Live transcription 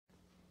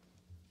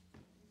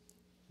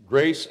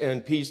Grace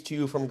and peace to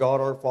you from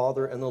God our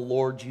Father and the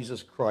Lord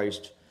Jesus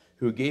Christ,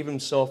 who gave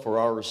himself for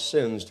our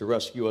sins to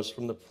rescue us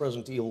from the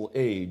present evil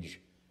age,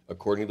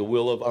 according to the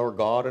will of our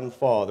God and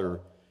Father,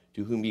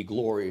 to whom be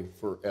glory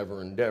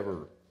forever and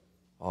ever.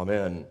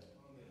 Amen.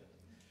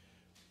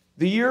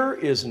 The year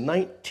is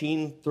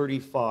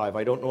 1935.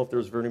 I don't know if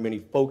there's very many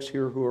folks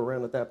here who were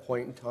around at that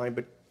point in time,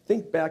 but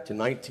think back to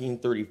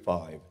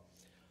 1935.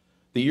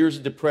 The years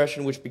of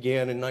depression, which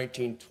began in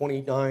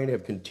 1929,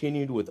 have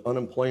continued with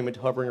unemployment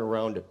hovering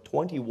around at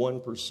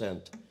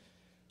 21%.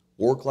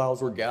 War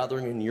clouds were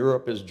gathering in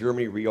Europe as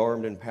Germany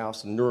rearmed and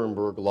passed the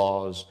Nuremberg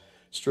laws,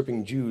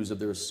 stripping Jews of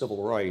their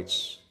civil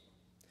rights.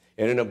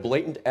 And in a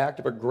blatant act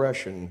of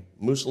aggression,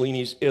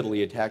 Mussolini's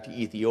Italy attacked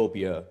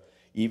Ethiopia,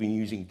 even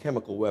using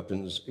chemical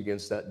weapons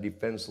against that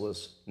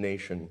defenseless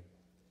nation.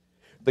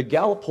 The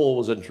Gallup poll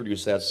was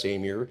introduced that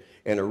same year,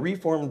 and a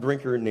reformed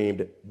drinker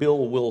named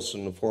Bill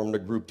Wilson formed a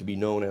group to be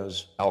known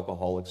as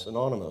Alcoholics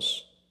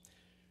Anonymous.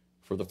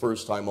 For the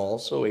first time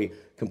also, a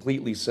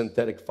completely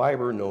synthetic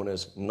fiber known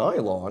as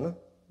nylon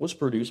was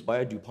produced by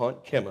a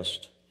DuPont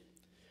chemist.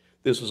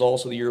 This was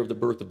also the year of the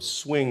birth of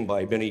swing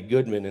by Benny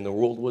Goodman, and the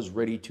world was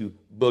ready to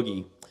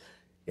boogie.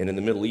 And in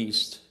the Middle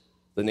East,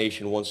 the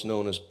nation once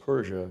known as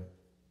Persia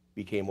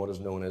became what is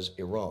known as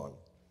Iran.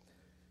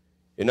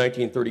 In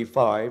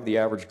 1935, the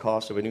average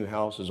cost of a new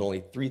house was only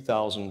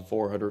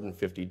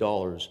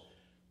 $3,450.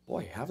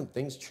 Boy, haven't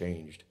things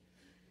changed.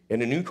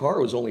 And a new car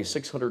was only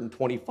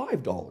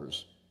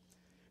 $625.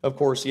 Of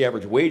course, the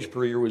average wage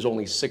per year was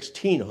only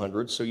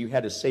 $1,600, so you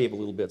had to save a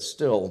little bit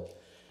still.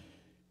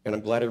 And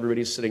I'm glad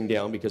everybody's sitting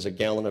down because a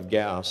gallon of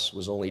gas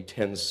was only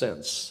 10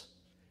 cents,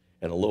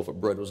 and a loaf of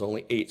bread was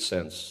only 8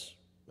 cents.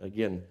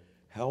 Again,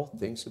 how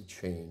things have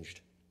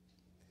changed.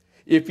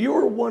 If you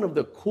were one of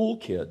the cool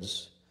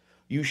kids,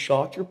 you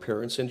shocked your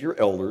parents and your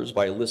elders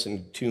by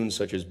listening to tunes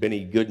such as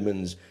Benny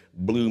Goodman's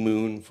Blue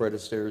Moon, Fred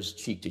Astaire's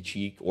Cheek to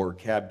Cheek, or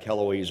Cab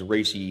Calloway's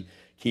Racy,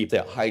 Keep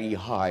That Heidi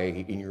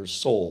High in Your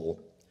Soul.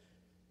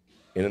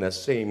 And in that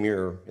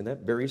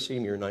very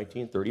same year,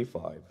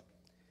 1935,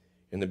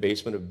 in the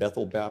basement of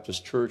Bethel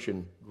Baptist Church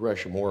in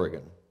Gresham,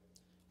 Oregon,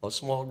 a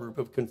small group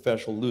of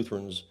confessional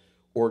Lutherans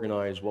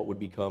organized what would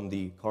become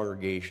the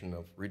Congregation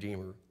of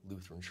Redeemer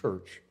Lutheran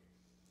Church.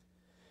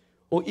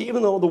 Well,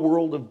 even though the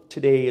world of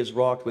today is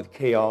rocked with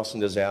chaos and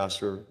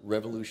disaster,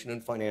 revolution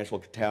and financial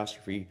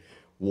catastrophe,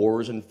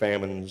 wars and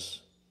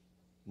famines,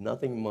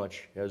 nothing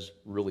much has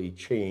really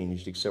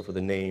changed except for the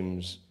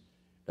names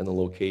and the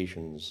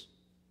locations.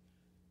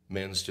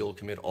 Men still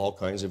commit all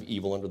kinds of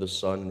evil under the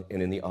sun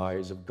and in the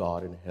eyes of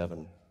God in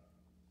heaven.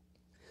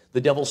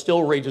 The devil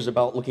still rages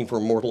about looking for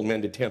mortal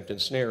men to tempt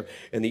and snare,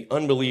 and the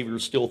unbeliever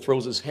still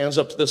throws his hands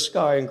up to the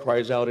sky and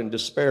cries out in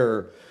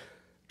despair.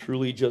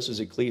 Truly, just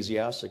as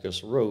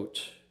Ecclesiasticus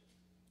wrote,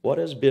 what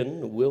has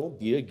been will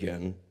be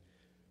again.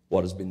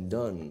 What has been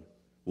done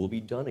will be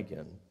done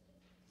again.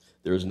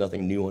 There is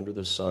nothing new under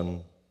the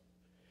sun.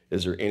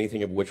 Is there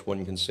anything of which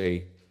one can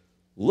say,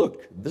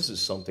 look, this is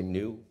something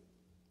new?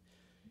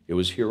 It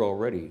was here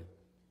already,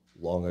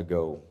 long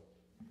ago.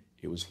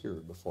 It was here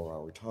before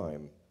our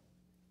time.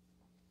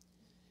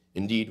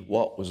 Indeed,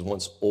 what was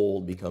once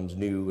old becomes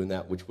new, and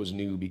that which was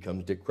new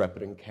becomes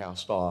decrepit and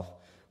cast off,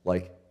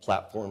 like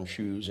platform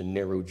shoes and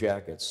narrow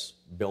jackets,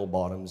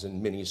 bell-bottoms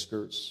and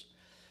mini-skirts.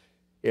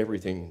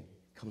 Everything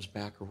comes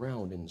back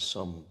around in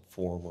some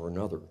form or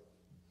another.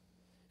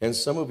 And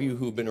some of you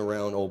who've been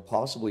around,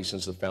 possibly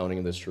since the founding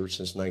of this church,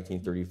 since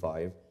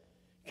 1935,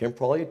 can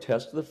probably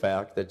attest to the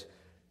fact that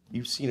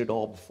you've seen it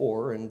all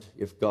before, and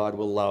if God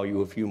will allow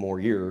you a few more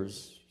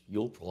years,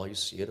 you'll probably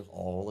see it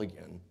all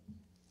again.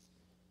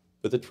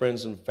 But the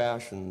trends and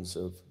fashions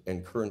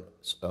and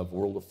currents of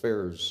world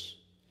affairs,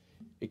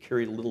 it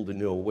carried little to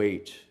no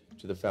weight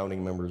to the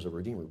founding members of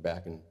Redeemer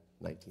back in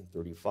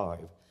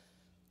 1935.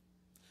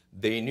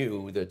 They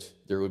knew that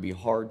there would be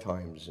hard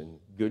times and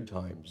good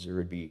times. There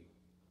would be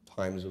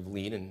times of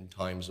lean and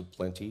times of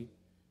plenty.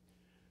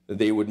 That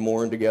they would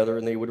mourn together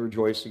and they would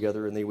rejoice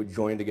together and they would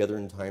join together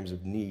in times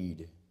of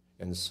need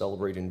and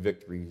celebrate in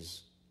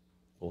victories,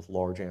 both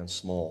large and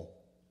small.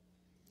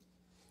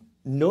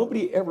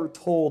 Nobody ever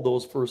told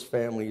those first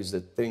families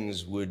that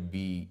things would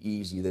be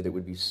easy, that it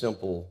would be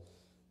simple.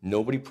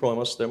 Nobody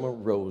promised them a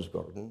rose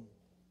garden,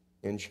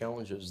 and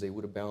challenges, they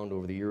would abound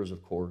over the years,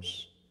 of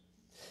course.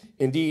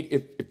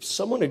 Indeed, if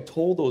someone had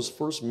told those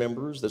first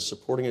members that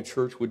supporting a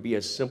church would be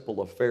a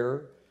simple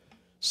affair,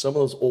 some of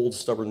those old,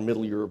 stubborn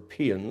Middle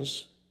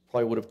Europeans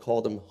probably would have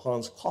called them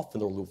Hans Kopf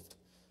in der Luft,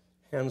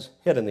 Hans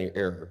head in the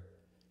air,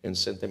 and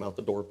sent them out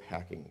the door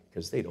packing,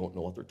 because they don't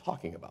know what they're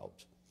talking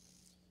about.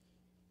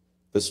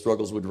 The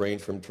struggles would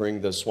range from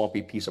turning the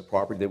swampy piece of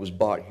property that was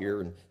bought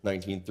here in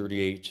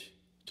 1938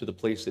 to the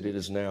place that it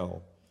is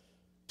now,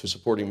 to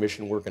supporting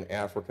mission work in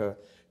Africa,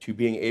 to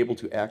being able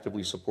to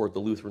actively support the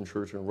Lutheran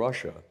Church in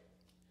Russia,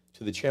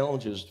 to the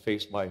challenges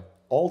faced by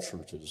all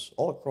churches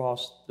all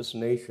across this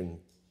nation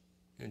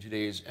in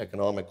today's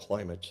economic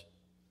climate.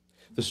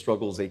 The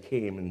struggles, they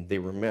came and they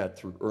were met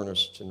through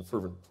earnest and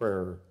fervent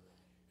prayer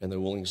and the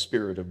willing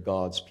spirit of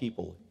God's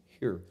people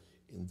here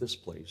in this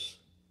place.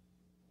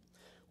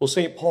 Well,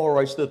 St. Paul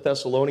writes to the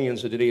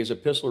Thessalonians in today's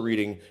epistle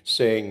reading,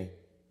 saying,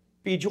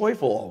 "Be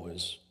joyful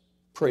always,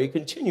 pray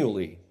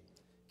continually,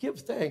 give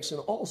thanks in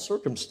all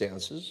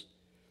circumstances,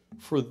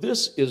 for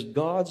this is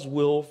God's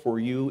will for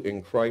you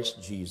in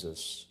Christ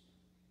Jesus."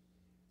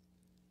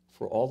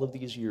 For all of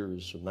these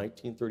years, from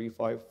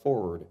 1935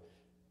 forward,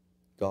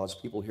 God's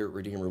people here at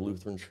Redeemer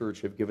Lutheran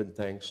Church have given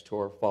thanks to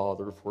our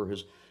Father for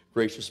his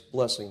gracious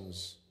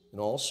blessings in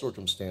all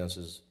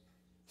circumstances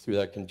through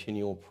that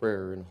continual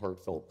prayer and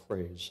heartfelt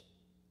praise.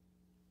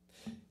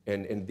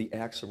 And the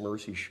acts of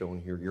mercy shown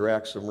here, your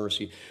acts of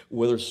mercy,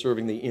 whether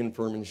serving the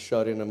infirm and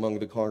shut in among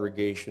the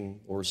congregation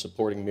or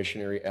supporting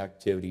missionary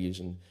activities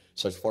in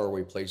such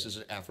faraway places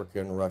as Africa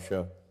and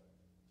Russia,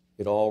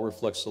 it all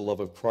reflects the love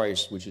of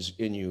Christ which is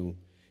in you,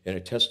 and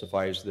it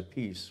testifies the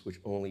peace which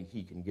only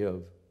he can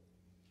give.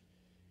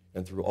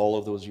 And through all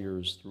of those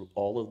years, through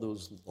all of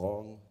those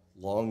long,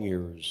 long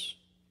years,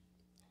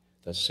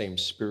 that same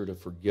spirit of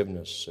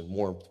forgiveness and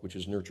warmth which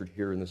is nurtured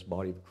here in this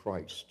body of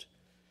Christ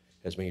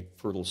has made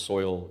fertile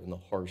soil in the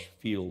harsh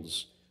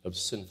fields of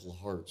sinful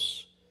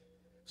hearts,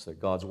 so that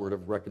God's word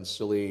of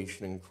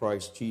reconciliation in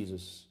Christ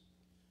Jesus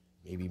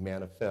may be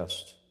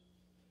manifest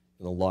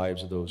in the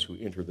lives of those who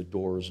enter the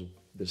doors of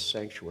this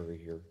sanctuary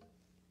here.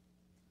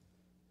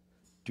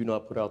 Do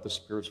not put out the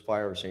Spirit's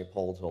fire, St.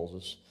 Paul tells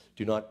us.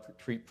 Do not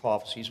treat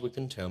prophecies with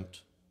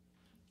contempt.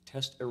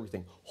 Test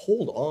everything.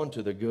 Hold on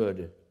to the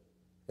good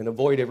and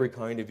avoid every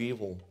kind of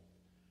evil.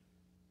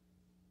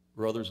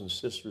 Brothers and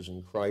sisters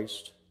in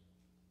Christ,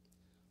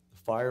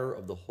 the fire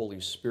of the Holy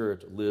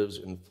Spirit lives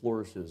and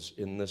flourishes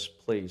in this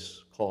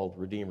place called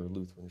Redeemer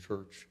Lutheran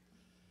Church.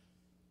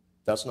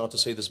 That's not to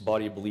say this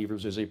body of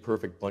believers is a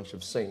perfect bunch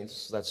of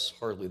saints. That's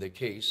hardly the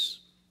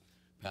case.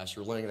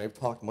 Pastor Lang and I have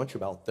talked much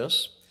about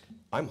this.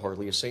 I'm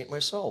hardly a saint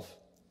myself.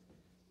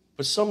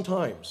 But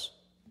sometimes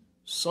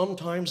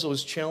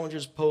those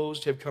challenges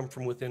posed have come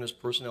from within us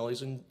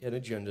personalities and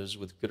agendas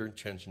with good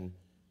intention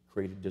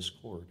created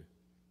discord.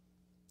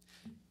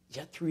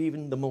 Yet through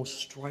even the most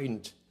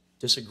strident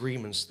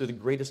disagreements, through the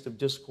greatest of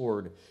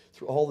discord,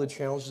 through all the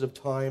challenges of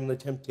time, the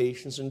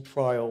temptations and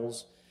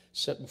trials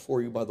set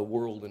before you by the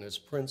world and its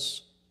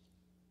prince,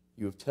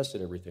 you have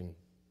tested everything.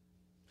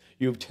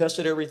 You have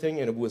tested everything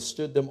and have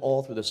withstood them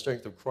all through the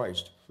strength of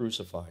Christ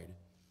crucified.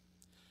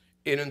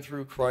 In and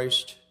through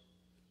Christ,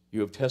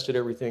 you have tested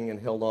everything and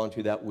held on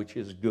to that which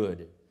is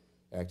good,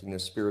 acting in the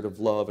spirit of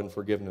love and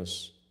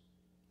forgiveness,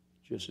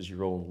 just as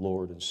your own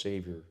Lord and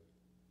Savior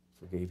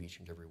forgave each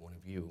and every one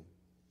of you.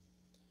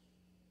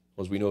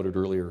 As we noted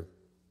earlier,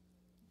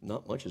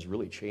 not much has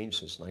really changed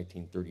since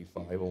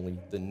 1935, only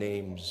the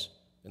names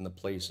and the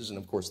places, and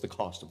of course the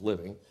cost of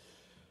living.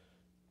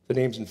 The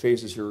names and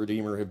faces here at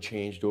Redeemer have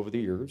changed over the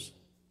years.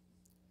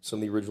 Some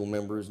of the original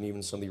members and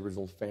even some of the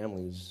original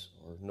families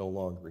are no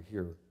longer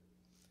here.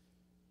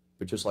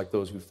 But just like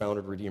those who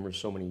founded Redeemer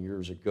so many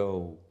years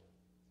ago,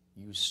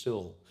 you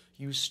still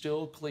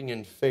cling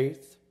in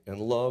faith and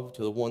love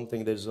to the one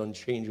thing that is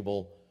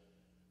unchangeable,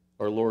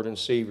 our Lord and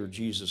Savior,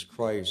 Jesus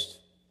Christ,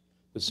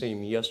 the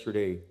same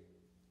yesterday,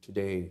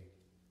 today,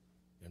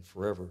 and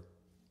forever.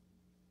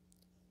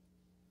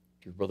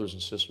 Dear brothers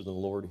and sisters in the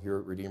Lord here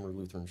at Redeemer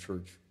Lutheran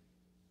Church,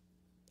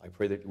 I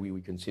pray that we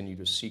would continue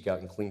to seek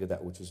out and cling to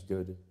that which is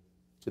good,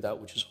 to that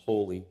which is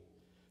holy,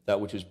 that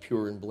which is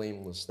pure and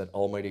blameless, that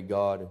Almighty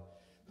God,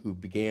 who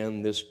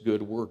began this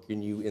good work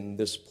in you in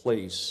this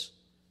place,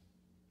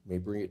 may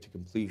bring it to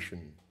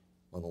completion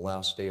on the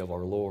last day of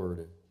our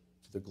Lord,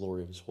 to the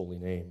glory of his holy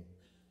name.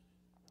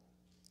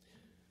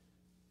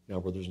 Now,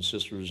 brothers and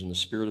sisters, in the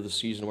spirit of the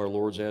season of our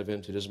Lord's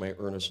Advent, it is my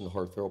earnest and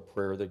heartfelt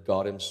prayer that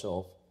God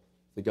himself,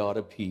 the God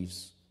of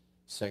peace,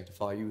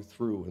 sanctify you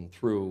through and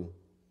through.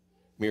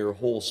 May your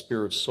whole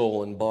spirit,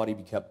 soul, and body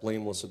be kept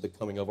blameless at the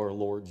coming of our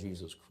Lord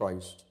Jesus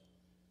Christ.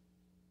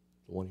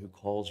 The one who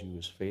calls you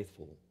is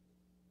faithful,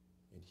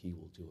 and he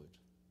will do it.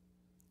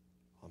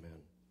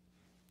 Amen.